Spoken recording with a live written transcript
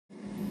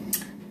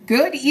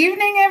Good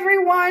evening,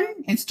 everyone.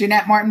 It's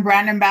Jeanette Martin,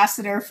 brand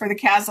ambassador for the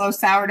Kaslo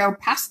Sourdough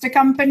Pasta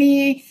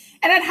Company,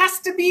 and it has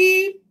to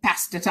be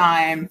pasta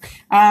time.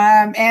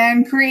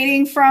 And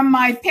creating from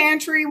my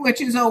pantry,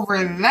 which is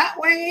over that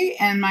way,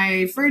 and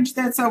my fridge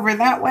that's over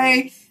that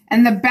way,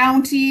 and the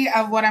bounty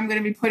of what I'm going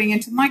to be putting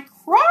into my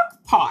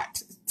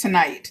crock-pot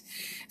tonight.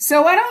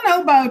 So I don't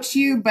know about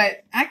you,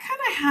 but I kind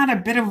of had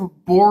a bit of a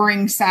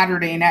boring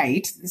Saturday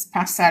night, this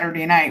past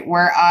Saturday night,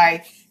 where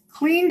I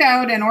cleaned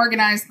out and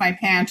organized my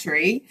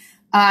pantry.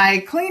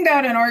 I cleaned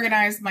out and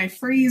organized my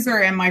freezer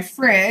and my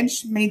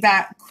fridge, made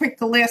that quick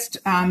list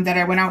that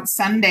I went out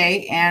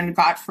Sunday and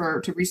got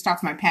to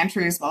restock my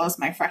pantry as well as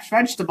my fresh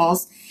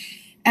vegetables.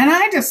 And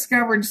I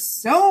discovered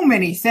so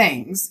many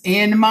things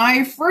in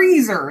my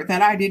freezer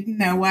that I didn't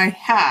know I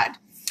had.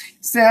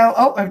 So,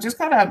 I've just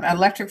got an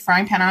electric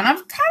frying pan on.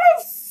 I've kind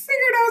of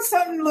figured out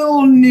something a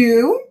little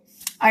new.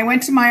 I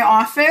went to my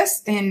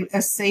office in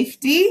a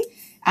safety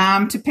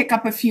to pick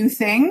up a few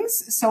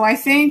things. So I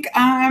think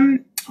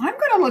I'm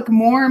going to look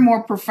more and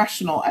more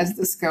professional as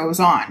this goes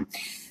on.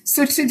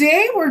 So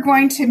today we're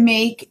going to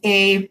make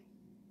a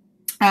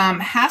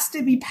has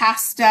to be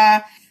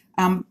pasta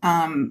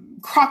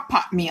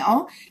crock-pot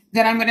meal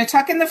that I'm going to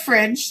tuck in the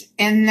fridge,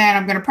 and then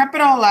I'm going to prep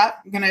it all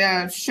up. I'm going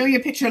to show you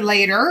a picture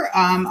later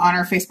on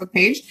our Facebook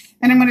page,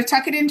 and I'm going to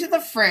tuck it into the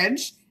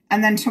fridge,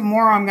 and then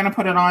tomorrow I'm going to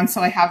put it on so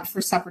I have it for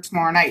supper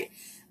tomorrow night.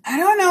 I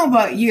don't know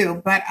about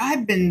you, but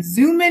I've been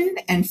Zooming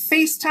and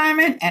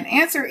FaceTiming and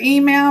answer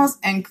emails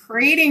and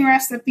creating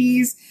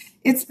recipes.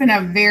 It's been a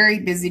very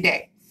busy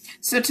day.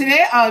 So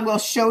today I will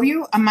show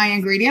you my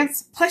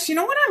ingredients. Plus, you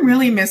know what I'm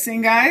really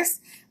missing, guys?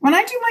 When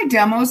I do my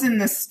demos in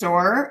the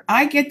store,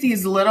 I get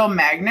these little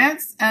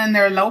magnets and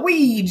they're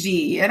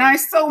Luigi. And I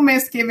so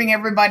miss giving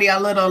everybody a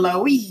little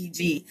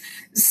Luigi.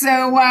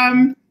 So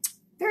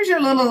there's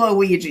your little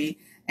Luigi.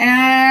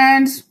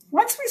 And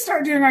once we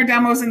start doing our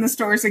demos in the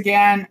stores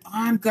again,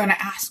 I'm going to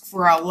ask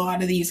for a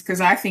lot of these because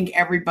I think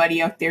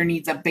everybody out there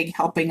needs a big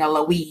helping of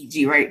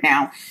Luigi right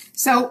now.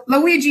 So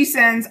Luigi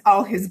sends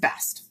all his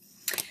best.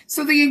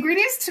 So the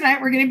ingredients tonight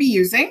we're going to be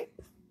using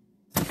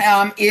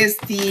is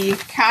the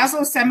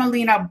Kaslo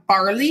semolina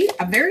barley,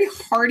 a very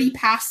hearty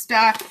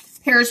pasta,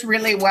 pairs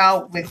really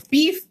well with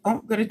beef. Oh,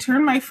 I'm going to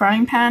turn my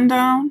frying pan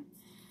down.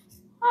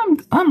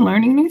 I'm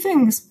learning new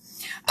things.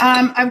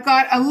 I've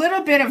got a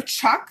little bit of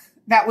chuck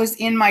that was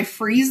in my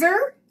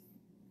freezer,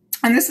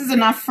 and this is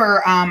enough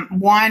for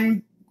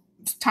one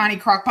tiny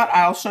crock pot.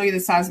 I'll show you the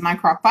size of my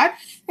crock pot.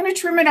 I'm going to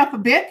trim it up a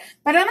bit,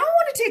 but I don't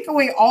want to take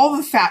away all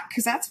the fat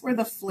because that's where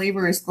the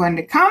flavor is going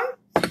to come.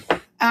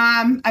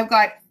 I've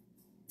got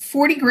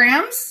 40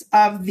 grams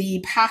of the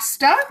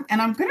pasta,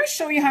 and I'm going to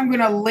show you how I'm going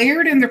to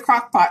layer it in the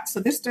crock pot so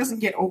this doesn't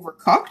get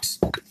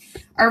overcooked.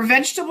 Our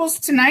vegetables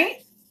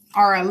tonight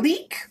are a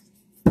leek,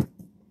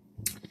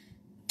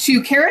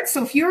 2 carrots.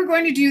 So if you were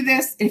going to do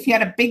this, if you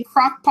had a big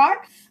crock pot,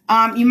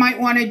 you might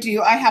want to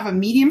do, I have a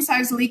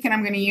medium-sized leek and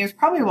I'm going to use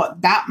probably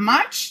about that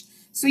much.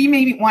 So you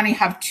maybe want to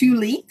have 2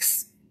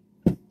 leeks.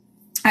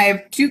 I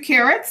have 2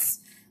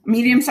 carrots,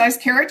 medium-sized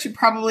carrots. You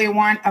probably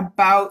want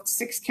about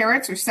 6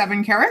 carrots or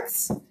 7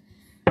 carrots.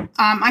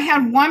 I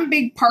had 1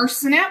 big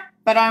parsnip,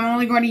 but I'm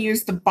only going to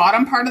use the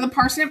bottom part of the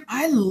parsnip.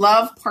 I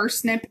love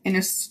parsnip in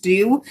a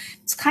stew.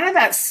 It's kind of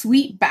that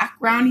sweet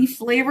backgroundy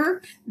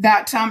flavor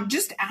that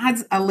just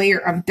adds a layer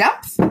of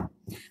depth.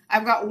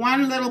 I've got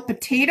 1 little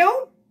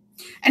potato,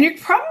 and you're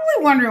probably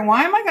wondering,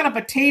 why am I got a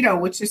potato,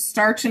 which is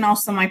starch and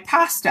also my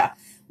pasta?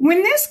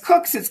 When this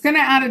cooks, it's going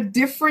to add a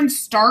different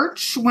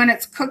starch when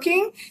it's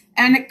cooking,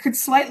 and it could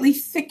slightly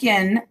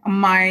thicken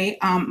my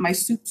my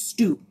soup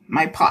stew,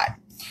 my pot.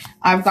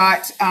 I've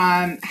got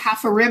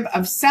half a rib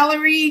of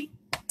celery.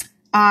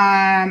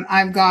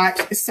 I've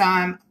got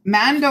some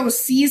Mando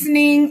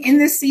seasoning in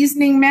this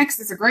seasoning mix.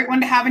 It's a great one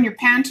to have in your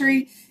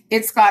pantry.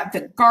 It's got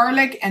the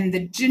garlic and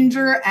the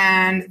ginger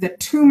and the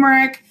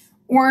turmeric,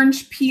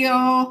 orange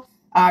peel,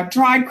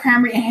 dried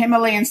cranberry, and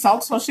Himalayan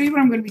salt. So I'll show you what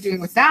I'm going to be doing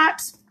with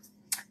that.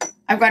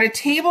 I've got a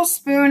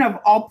tablespoon of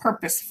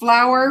all-purpose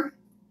flour.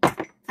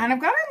 And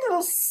I've got a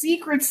little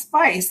secret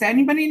spice.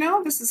 Anybody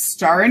know? This is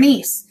star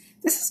anise.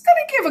 This is going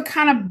to give a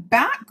kind of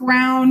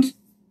background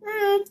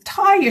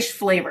Thai-ish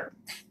flavor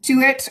to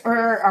it,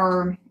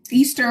 or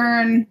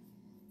Eastern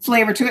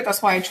flavor to it.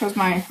 That's why I chose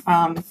my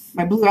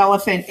my blue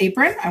elephant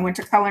apron. I went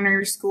to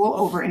culinary school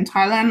over in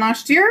Thailand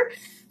last year,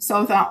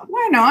 so I thought,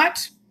 why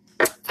not?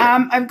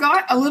 I've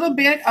got a little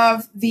bit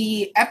of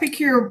the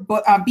Epicure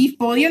beef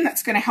bouillon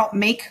that's going to help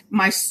make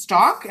my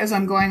stock as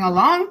I'm going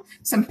along.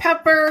 Some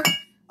pepper,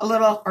 a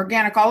little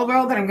organic olive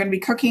oil that I'm going to be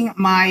cooking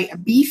my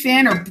beef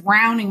in, or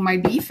browning my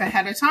beef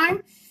ahead of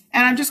time.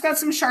 And I've just got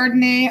some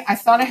Chardonnay. I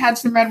thought I had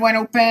some red wine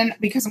open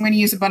because I'm going to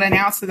use about 1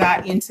 ounce of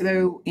that into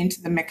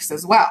the mix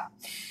as well.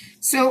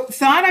 So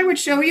thought I would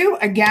show you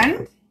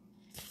again.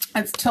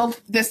 Let's tilt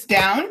this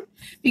down.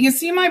 You can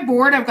see my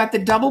board. I've got the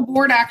double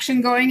board action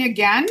going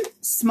again.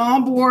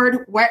 Small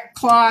board, wet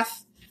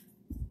cloth,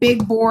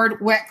 big board,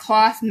 wet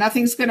cloth.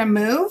 Nothing's going to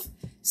move.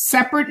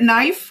 Separate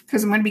knife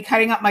because I'm going to be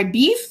cutting up my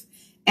beef.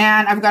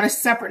 And I've got a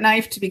separate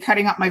knife to be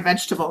cutting up my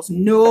vegetables.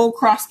 No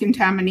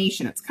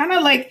cross-contamination. It's kind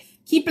of like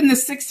keeping the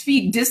 6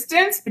 feet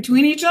distance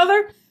between each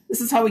other.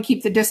 This is how we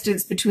keep the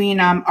distance between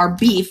our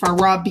beef, our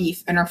raw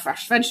beef, and our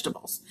fresh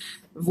vegetables.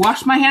 I've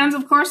washed my hands,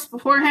 of course,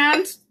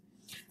 beforehand.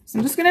 So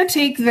I'm just going to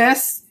take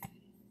this,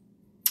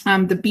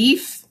 the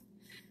beef,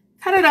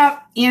 cut it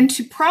up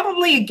into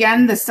probably,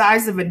 again, the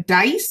size of a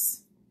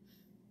dice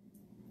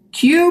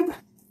cube.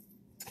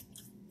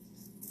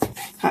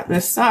 Cut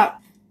this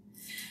up.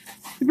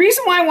 The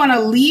reason why I want to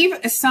leave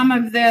some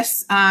of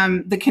this,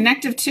 the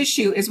connective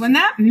tissue, is when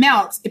that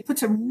melts, it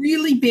puts a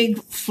really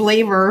big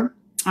flavor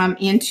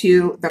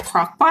into the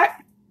crock pot.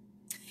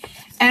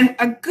 And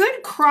a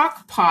good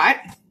crock pot,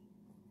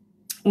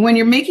 when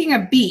you're making a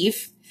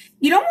beef,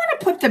 you don't want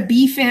to put the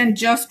beef in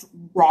just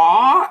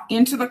raw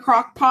into the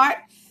crock pot.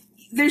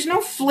 There's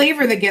no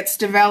flavor that gets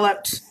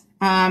developed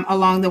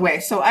along the way.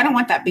 So I don't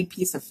want that big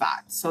piece of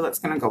fat. So that's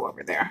going to go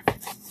over there.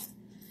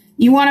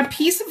 You want a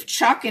piece of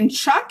chuck, and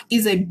chuck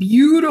is a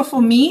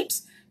beautiful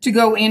meat to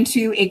go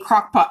into a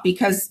crock pot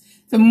because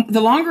the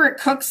longer it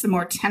cooks, the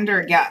more tender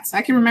it gets.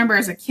 I can remember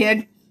as a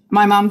kid,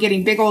 my mom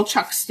getting big old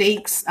chuck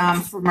steaks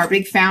from our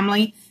big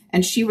family,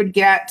 and she would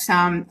get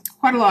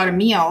quite a lot of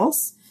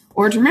meals.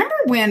 Or do you remember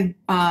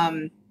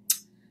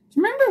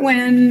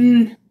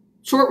when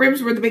short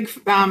ribs were the big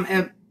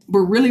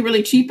were really,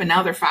 really cheap, and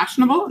now they're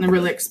fashionable and they're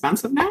really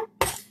expensive now?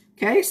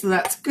 Okay, so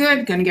that's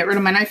good. Gonna get rid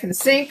of my knife in the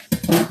sink.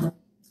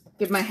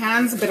 Give my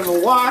hands a bit of a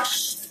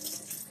wash.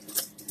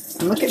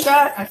 And look at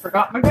that. I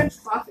forgot my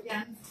bench cloth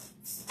again.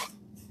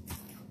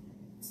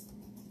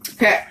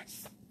 Okay.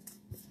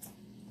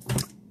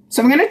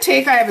 So I'm going to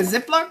take, I have a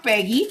Ziploc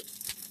baggie.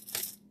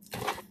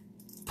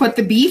 Put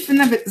the beef in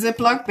the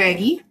Ziploc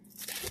baggie.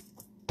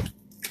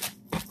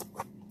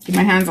 Give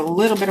my hands a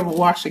little bit of a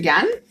wash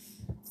again.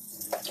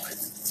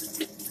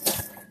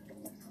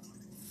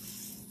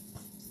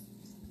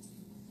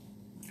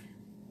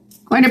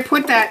 Going to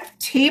put that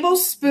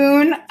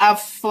tablespoon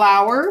of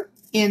flour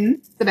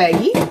in the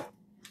baggie.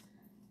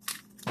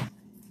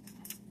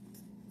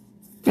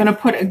 Going to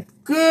put a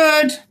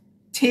good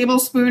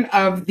tablespoon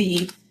of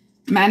the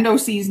Mando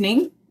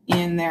seasoning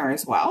in there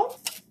as well.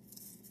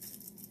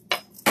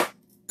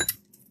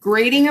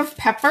 Grating of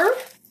pepper.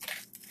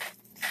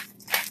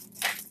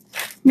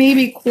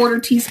 Maybe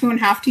 1/4 teaspoon,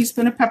 1/2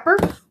 teaspoon of pepper.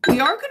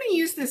 We are going to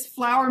use this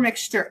flour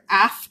mixture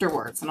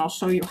afterwards, and I'll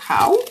show you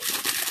how.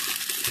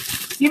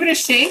 Give it a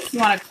shake. You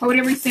want to coat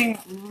everything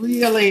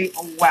really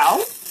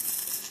well.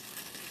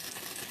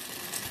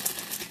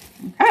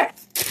 Okay.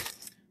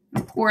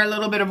 I'll pour a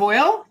little bit of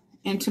oil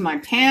into my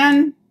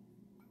pan.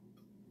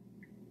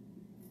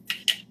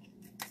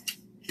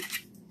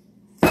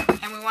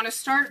 And we want to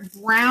start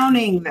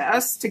browning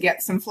this to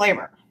get some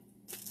flavor.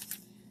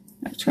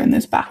 I'll turn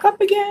this back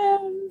up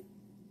again.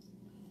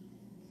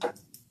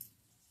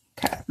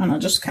 Okay, and I'll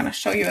just kind of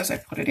show you as I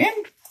put it in.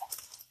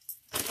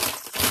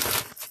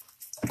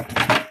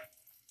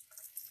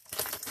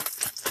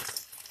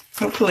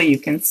 Hopefully you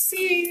can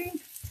see.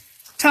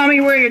 Tell me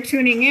where you're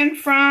tuning in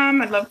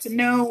from. I'd love to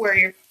know where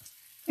you're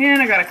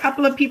in. I got a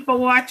couple of people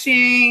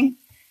watching.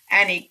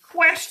 Any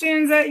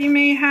questions that you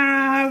may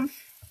have?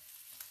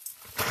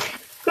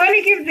 Going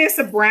to give this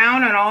a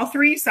brown on all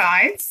 3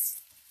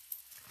 sides.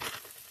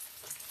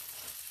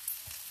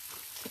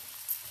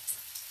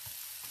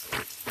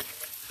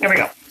 There we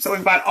go. So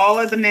we've got all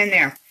of them in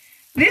there.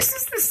 This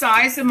is the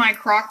size of my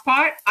crock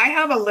pot. I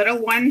have a little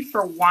one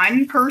for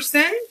 1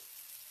 person.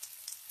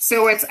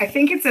 So I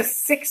think it's a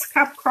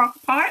 6-cup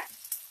crock pot.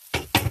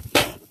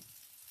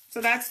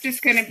 So that's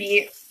just going to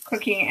be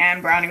cooking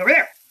and browning over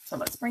there. So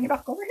let's bring it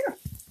back over here.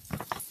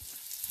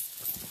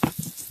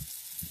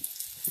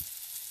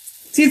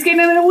 See, it's getting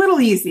a little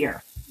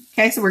easier.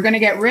 Okay, so we're going to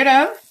get rid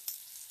of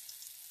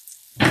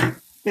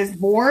this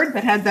board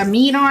that had the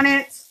meat on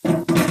it.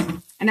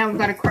 And now we've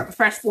got a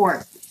fresh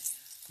board.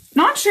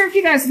 Not sure if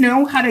you guys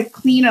know how to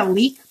clean a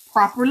leek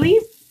properly.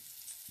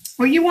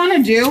 What you want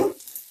to do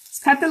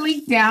is cut the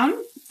leek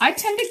down. I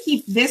tend to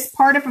keep this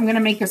part if I'm going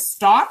to make a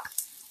stock,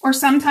 or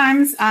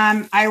sometimes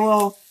I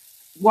will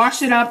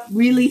wash it up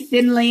really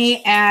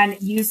thinly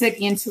and use it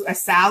into a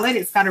salad.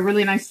 It's got a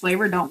really nice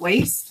flavor, don't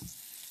waste.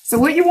 So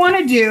what you want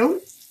to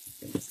do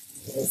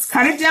is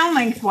cut it down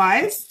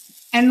lengthwise.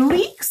 And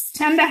leeks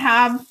tend to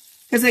have,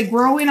 because they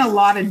grow in a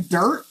lot of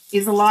dirt,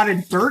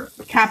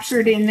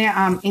 captured in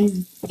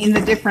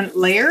the different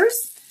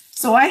layers.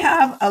 So I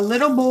have a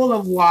little bowl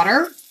of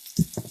water.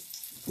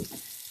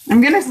 I'm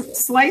going to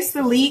slice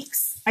the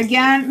leeks.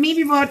 Again,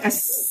 maybe about a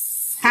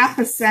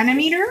 1/2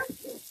 centimeter.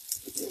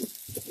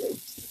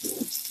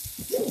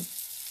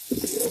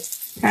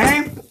 Okay.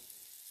 I'm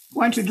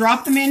going to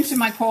drop them into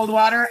my cold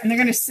water, and they're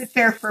going to sit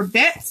there for a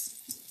bit.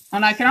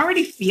 And I can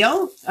already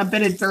feel a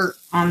bit of dirt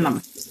on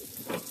them.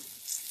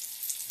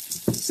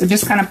 So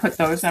just kind of put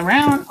those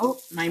around. Oh,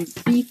 my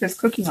beef is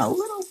cooking a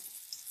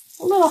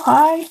little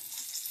high.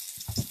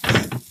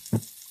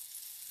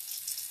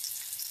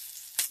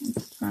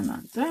 Let's turn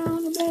that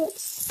down a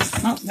bit.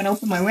 Oh, I'm going to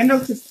open my window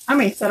because I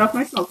may set off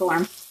my smoke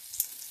alarm.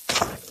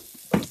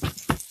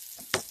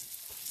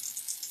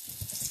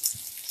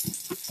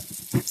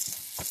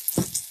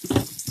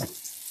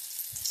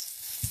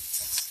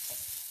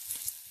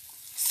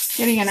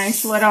 Getting a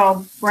nice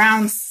little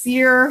brown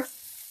sear.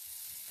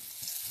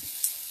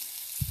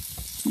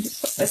 I'll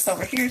just put this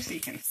over here so you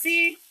can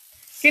see.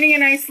 Getting a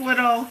nice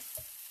little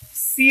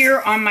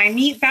sear on my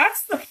meat.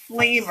 That's the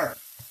flavor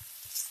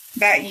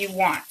that you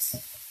want.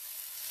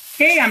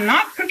 Okay, I'm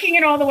not cooking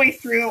it all the way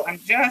through. I'm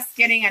just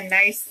getting a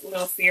nice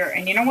little sear.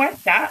 And you know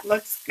what? That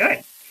looks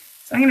good.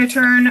 So I'm going to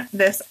turn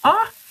this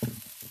off.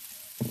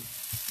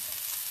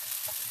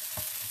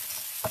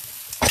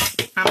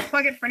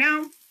 Unplug it for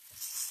now.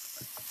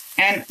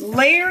 And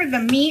layer the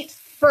meat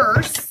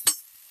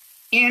first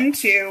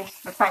into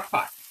the crock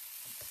pot.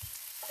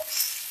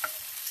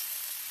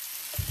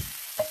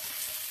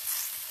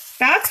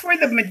 That's where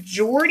the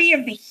majority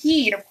of the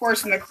heat, of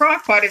course, in the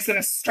crock pot is going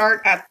to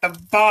start at the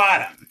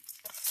bottom.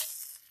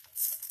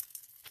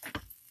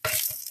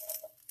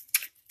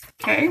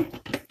 Okay,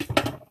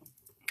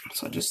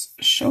 so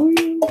just show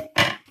you.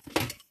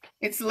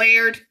 It's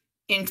layered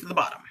into the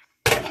bottom.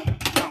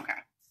 Okay.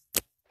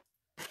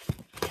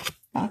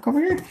 Back over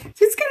here.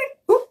 It's gonna,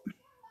 oop.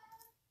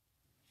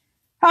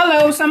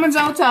 Hello, someone's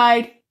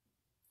outside.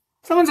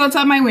 Someone's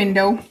outside my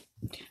window.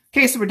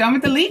 Okay, so we're done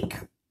with the leek.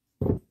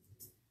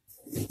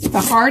 The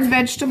hard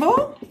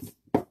vegetable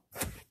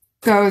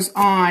goes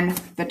on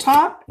the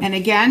top. And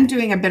again,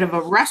 doing a bit of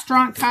a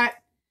restaurant cut.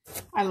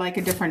 I like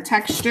a different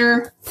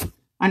texture.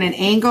 On an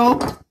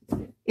angle,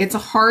 it's a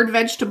hard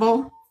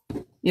vegetable.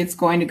 It's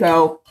going to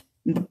go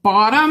in the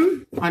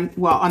bottom,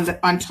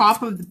 on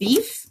top of the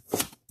beef.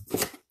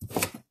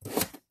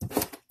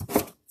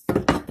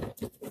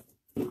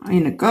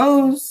 In it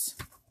goes.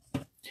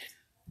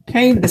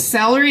 Okay, the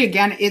celery,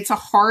 again, it's a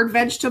hard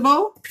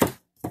vegetable.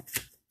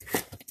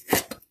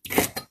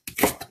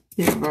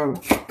 Bit of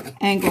an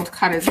angled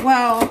cut as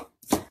well.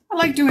 I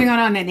like doing it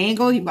on an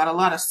angle. You've got a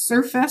lot of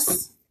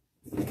surface.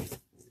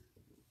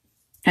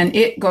 And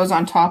it goes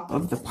on top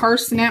of the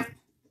parsnip,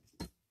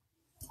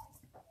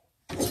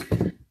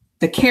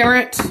 the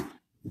carrot.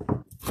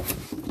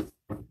 I'm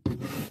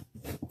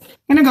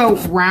gonna go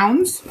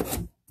rounds.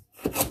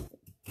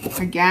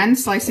 Again,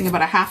 slicing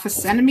about a 1/2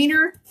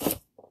 centimeter.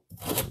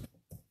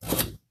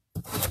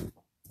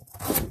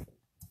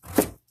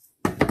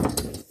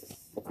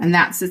 And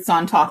that sits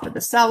on top of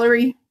the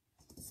celery.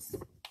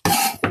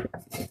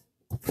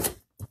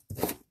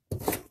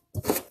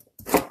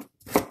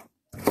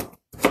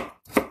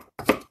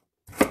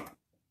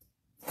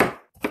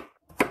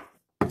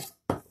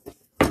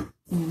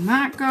 And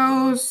that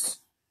goes.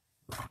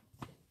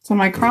 So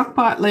my crock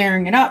pot,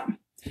 layering it up.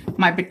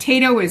 My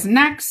potato is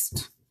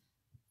next.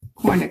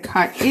 Going to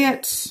cut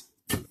it.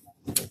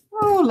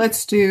 Oh,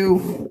 let's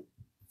do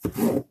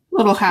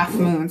little half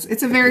moons.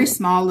 It's a very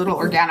small little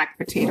organic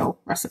potato,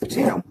 russet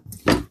potato.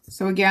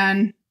 So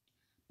again,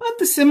 about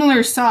the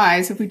similar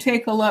size. If we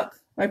take a look,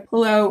 if I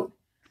pull out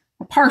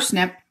a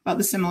parsnip, about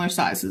the similar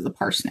size as the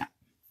parsnip.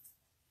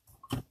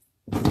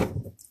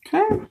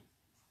 Okay.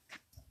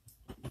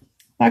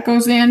 That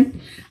goes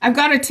in. I've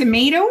got a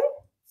tomato,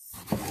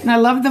 and I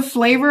love the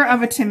flavor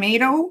of a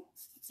tomato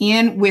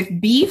in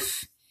with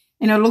beef,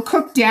 and it'll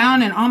cook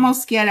down and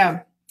almost get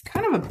a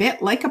kind of a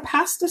bit like a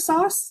pasta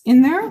sauce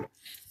in there.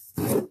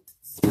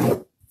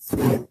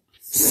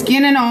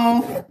 Skin and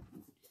all.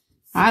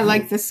 I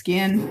like the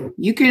skin.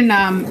 You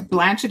can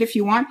blanch it if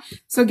you want.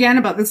 So again,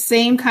 about the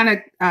same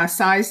kind of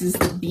size as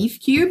the beef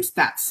cubes.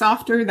 That's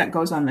softer. That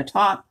goes on the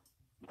top.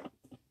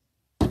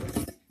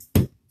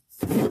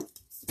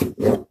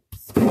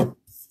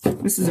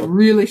 This is a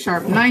really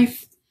sharp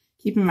knife,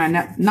 keeping my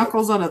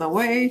knuckles out of the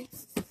way.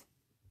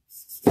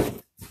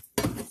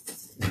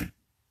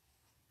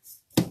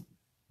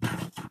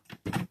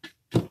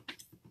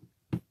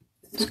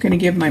 Just going to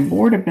give my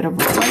board a bit of a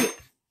wipe.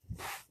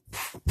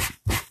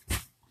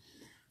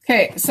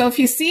 Okay, so if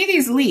you see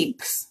these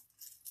leeks,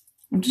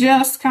 I'm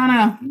just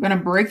kind of going to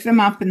break them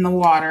up in the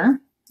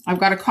water. I've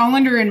got a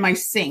colander in my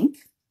sink.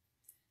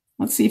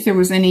 Let's see if there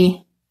was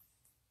any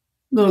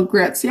little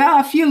grits. Yeah,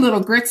 a few little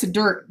grits of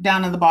dirt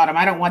down at the bottom.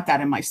 I don't want that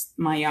in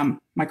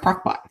my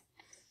crock pot.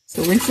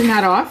 So rinsing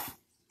that off.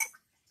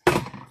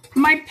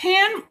 My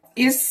pan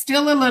is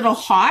still a little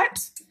hot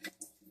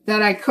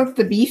that I cooked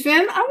the beef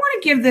in. I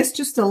want to give this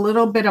just a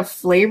little bit of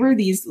flavor,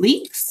 these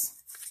leeks.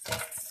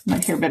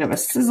 Might hear a bit of a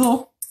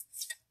sizzle.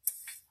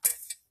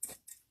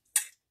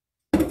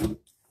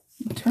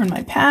 Turn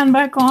my pan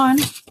back on.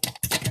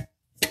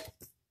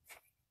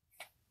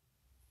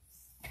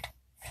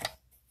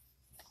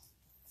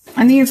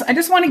 And these, I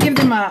just want to give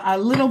them a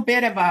little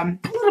bit of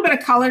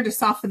color to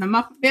soften them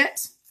up a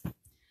bit.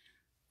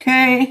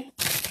 Okay.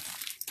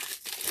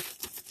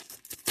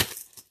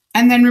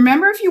 And then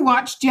remember, if you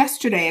watched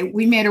yesterday,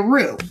 we made a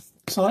roux.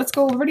 So let's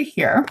go over to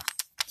here.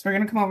 So we're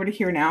going to come over to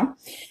here now.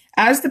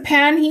 As the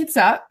pan heats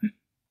up,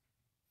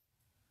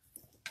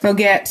 they'll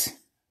get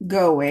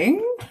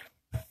going.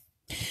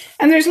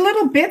 And there's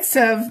little bits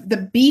of the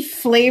beef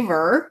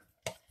flavor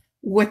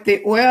with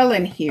the oil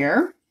in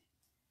here.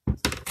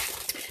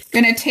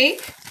 Going to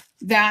take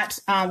that,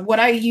 what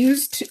I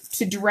used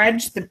to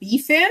dredge the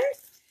beef in,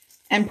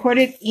 and put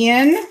it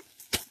in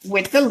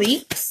with the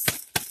leeks.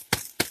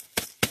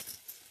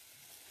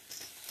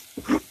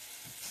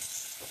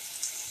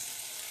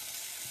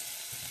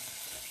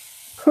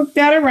 cook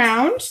that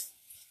around.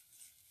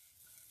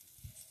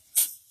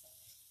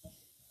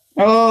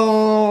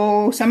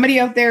 Oh, somebody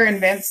out there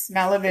invents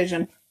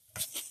smell-o-vision.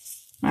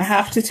 I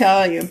have to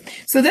tell you.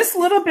 So this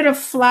little bit of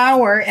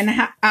flour and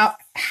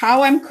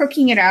how I'm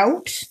cooking it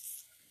out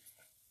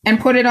and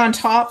put it on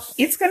top,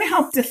 it's going to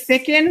help to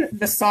thicken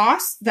the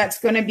sauce that's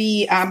going to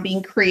be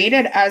being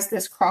created as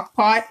this crock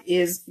pot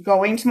is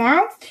going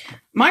tomorrow.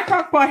 My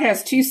crock pot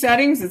has two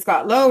settings. It's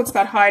got low, it's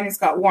got high, and it's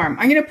got warm.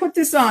 I'm going to put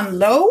this on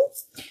low,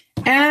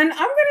 and I'm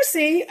going to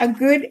say a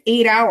good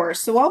 8 hours.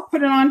 So I'll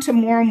put it on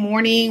tomorrow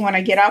morning when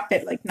I get up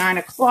at like 9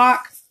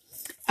 o'clock.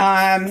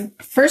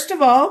 First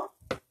of all,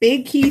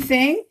 big key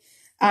thing,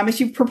 is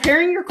you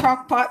preparing your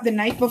crock pot the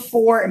night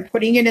before and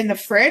putting it in the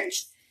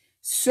fridge.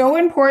 So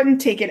important,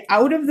 take it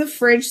out of the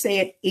fridge, say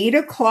at 8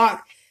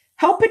 o'clock,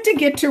 help it to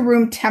get to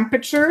room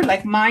temperature.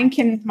 Like my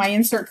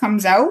insert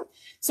comes out.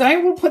 So I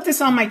will put this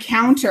on my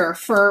counter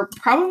for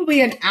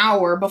probably an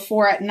hour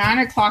before at 9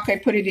 o'clock I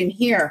put it in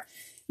here.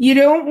 You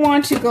don't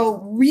want to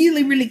go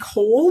really, really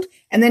cold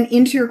and then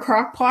into your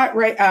crock pot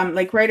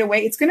right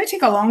away. It's going to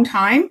take a long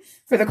time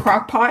for the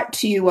crock pot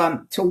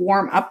to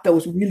warm up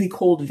those really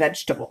cold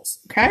vegetables.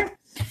 Okay.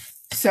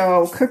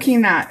 So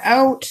cooking that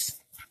out.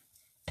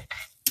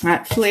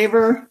 That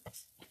flavor.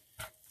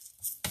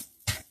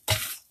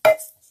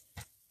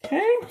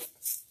 Okay,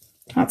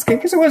 that's good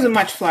because there wasn't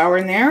much flour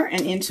in there. And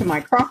into my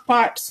crock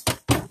pot.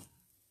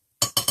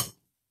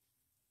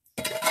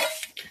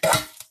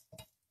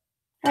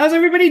 How's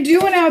everybody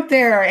doing out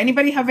there?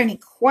 Anybody have any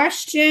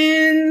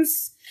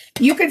questions?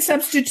 You could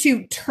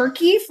substitute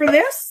turkey for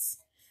this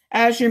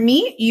as your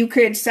meat. You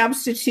could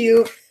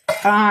substitute,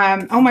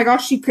 oh my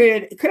gosh, you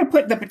could have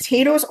put the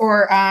potatoes,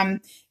 or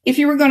if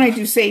you were going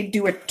to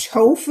do a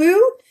tofu,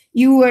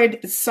 you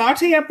would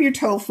saute up your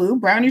tofu,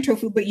 brown your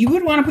tofu, but you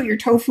would want to put your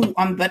tofu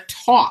on the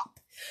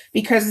top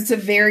because it's a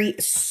very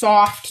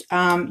soft,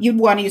 you'd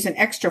want to use an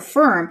extra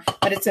firm,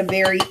 but it's a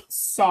very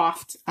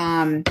soft,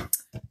 a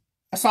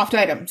soft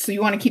item. So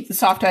you want to keep the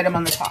soft item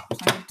on the top. So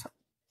I'm going to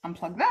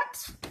unplug that.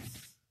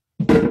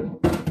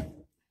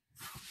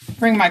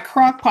 Bring my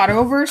crock pot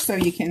over so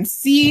you can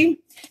see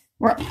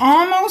we're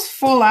almost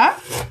full up.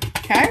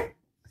 Okay.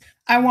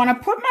 I want to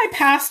put my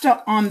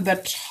pasta on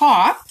the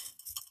top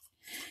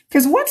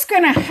because what's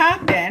going to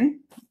happen,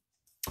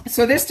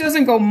 so this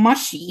doesn't go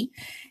mushy,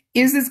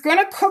 is it's going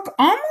to cook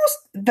almost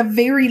the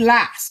very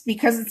last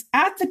because it's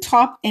at the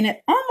top and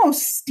it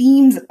almost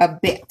steams a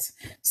bit.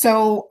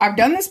 So I've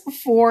done this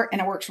before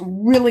and it works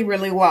really,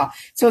 really well.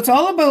 So it's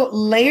all about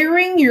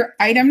layering your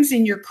items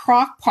in your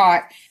crock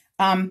pot,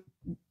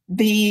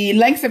 the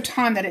length of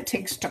time that it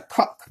takes to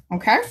cook.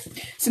 Okay.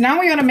 So now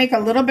we got to make a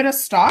little bit of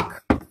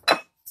stock.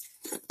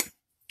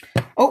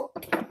 Oh,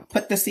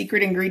 put the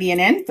secret ingredient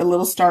in. The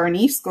little star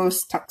anise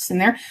tucks in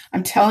there.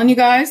 I'm telling you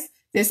guys,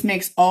 this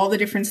makes all the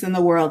difference in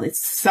the world. It's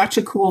such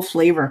a cool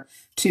flavor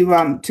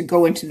to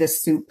go into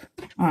this soup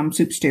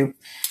stew.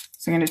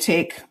 So I'm going to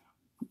take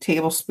a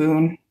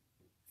tablespoon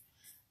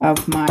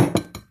of my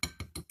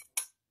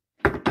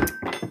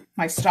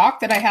stock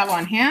that I have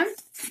on hand.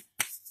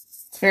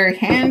 It's very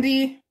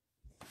handy.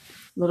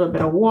 A little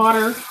bit of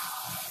water.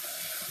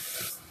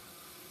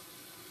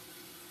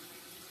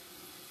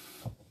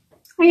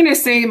 I'm going to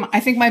say, I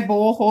think my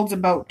bowl holds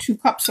about 2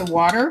 cups of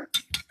water.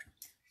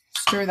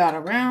 Stir that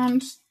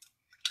around.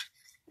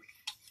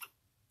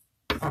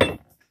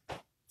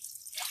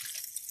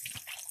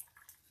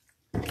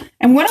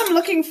 And what I'm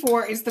looking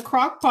for is the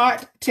crock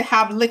pot to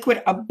have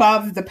liquid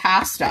above the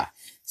pasta.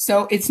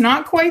 So it's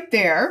not quite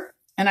there.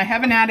 And I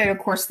haven't added, of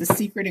course, the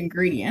secret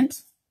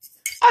ingredient,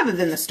 other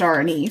than the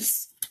star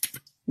anise,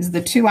 is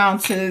the 2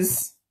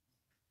 ounces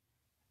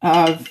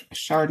of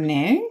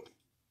Chardonnay.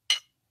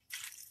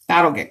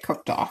 That'll get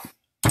cooked off.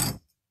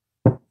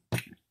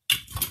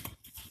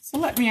 So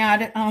let me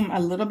add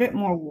a little bit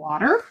more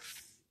water.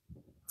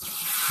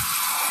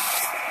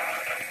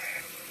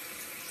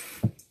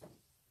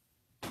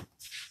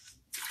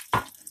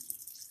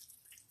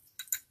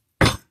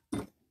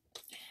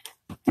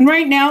 And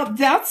right now,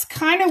 that's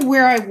kind of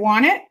where I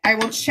want it. I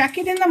will check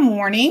it in the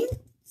morning.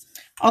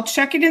 I'll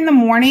check it in the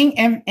morning,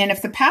 and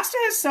if the pasta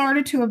has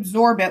started to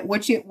absorb it,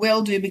 which it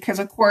will do, because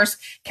of course,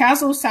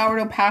 Kaslo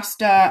sourdough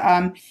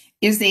pasta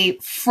is a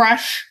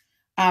fresh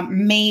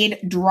made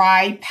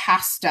dry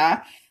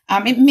pasta.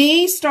 It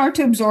may start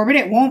to absorb it.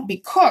 It won't be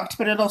cooked,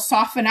 but it'll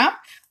soften up.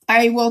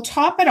 I will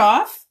top it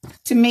off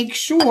to make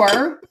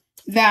sure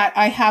that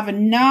I have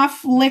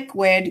enough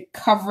liquid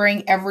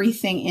covering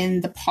everything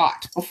in the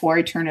pot before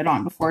I turn it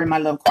on, before in my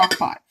little crock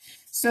pot.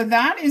 So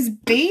that is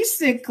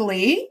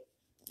basically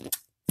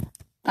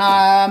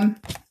how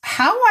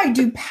I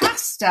do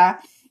pasta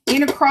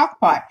in a crock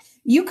pot.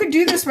 You could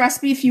do this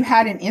recipe if you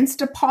had an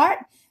Instapot.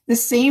 The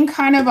same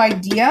kind of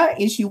idea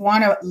is you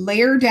want to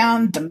layer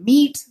down the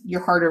meat,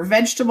 your harder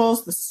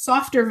vegetables, the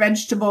softer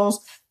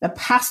vegetables, the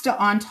pasta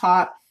on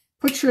top,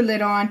 put your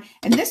lid on,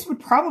 and this would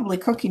probably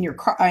cook in your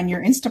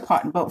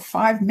Instapot in about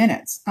 5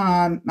 minutes.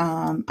 I've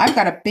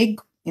got a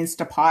big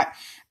Instapot.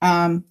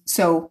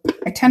 So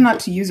I tend not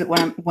to use it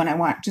when I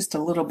want just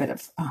a little bit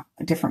of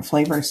different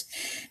flavors.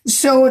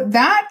 So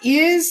that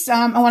is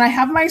when I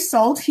have my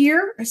salt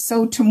here.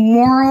 So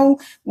tomorrow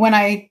when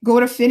I go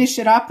to finish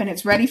it up and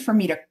it's ready for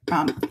me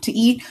to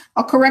eat,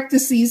 I'll correct the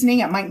seasoning.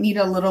 It might need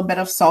a little bit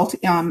of salt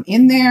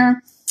in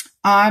there.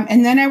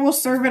 And then I will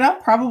serve it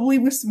up probably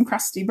with some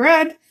crusty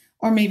bread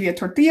or maybe a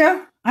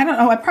tortilla. I don't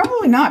know. I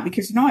probably not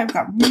because, you know, I've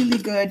got really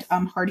good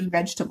hearty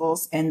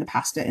vegetables and the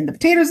pasta and the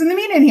potatoes and the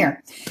meat in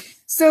here.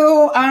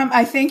 So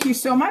I thank you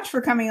so much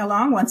for coming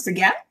along once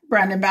again.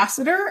 Brand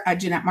Ambassador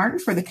Jeanette Martin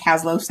for the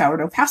Kaslo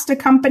Sourdough Pasta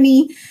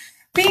Company,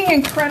 being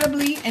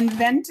incredibly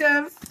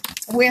inventive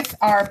with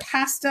our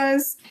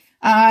pastas.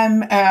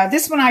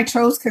 This one I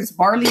chose because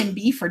barley and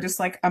beef are just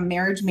like a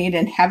marriage made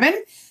in heaven.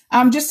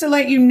 Just to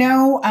let you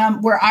know,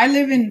 where I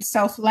live in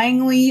South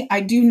Langley,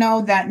 I do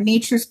know that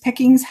Nature's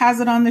Pickings has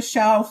it on the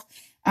shelf.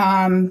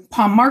 Palm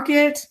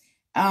Market,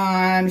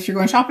 if you're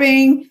going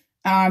shopping,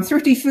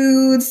 Thrifty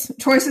Foods,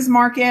 Choices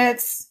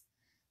Markets,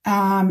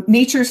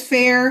 Nature's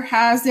Fair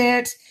has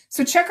it.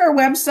 So check our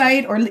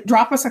website or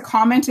drop us a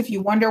comment if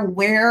you wonder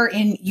where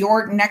in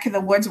your neck of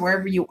the woods,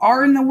 wherever you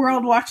are in the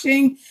world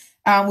watching.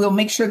 We'll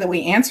make sure that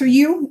we answer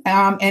you.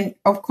 And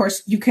of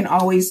course, you can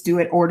always do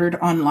it ordered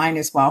online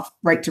as well,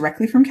 right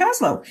directly from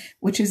Kaslo,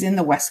 which is in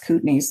the West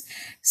Kootenays.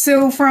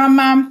 So from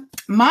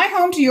my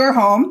home to your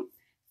home,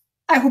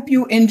 I hope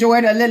you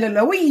enjoyed a little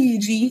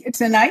Luigi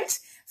tonight.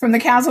 From the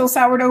Kaslo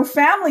Sourdough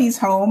family's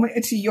home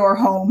to your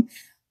home.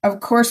 Of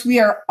course, we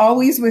are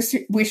always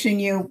wishing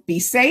you be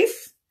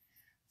safe,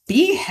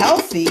 be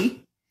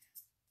healthy,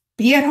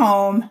 be at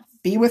home,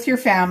 be with your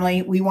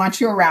family. We want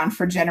you around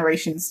for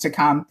generations to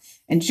come.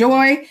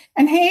 Enjoy.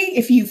 And hey,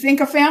 if you think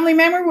a family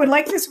member would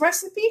like this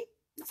recipe,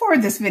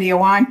 forward this video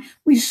on.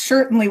 We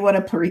certainly would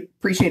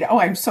appreciate it. Oh,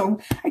 I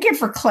get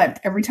verklempt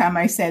every time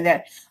I say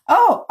that.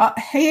 Oh,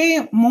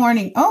 hey,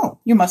 morning. Oh,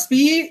 you must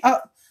be,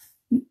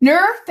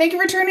 Nur, thank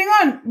you for turning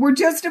on. We're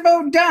just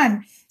about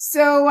done.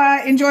 So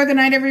enjoy the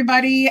night,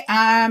 everybody.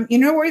 You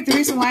know what? The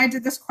reason why I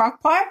did this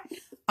crock pot,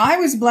 I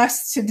was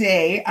blessed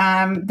today.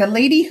 The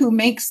lady who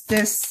makes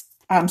this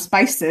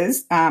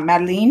spices,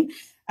 Madeline,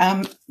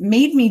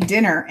 made me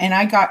dinner, and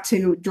I got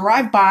to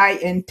drive by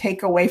and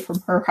take away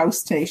from her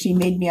house today. She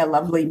made me a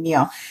lovely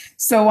meal.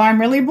 So I'm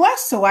really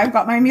blessed. So I've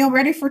got my meal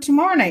ready for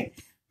tomorrow night.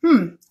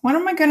 What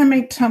am I going to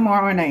make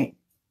tomorrow night?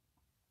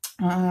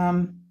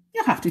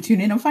 You'll have to tune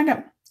in and find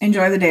out.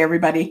 Enjoy the day,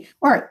 everybody.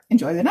 Or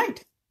enjoy the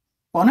night.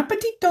 Buon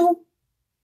appetito.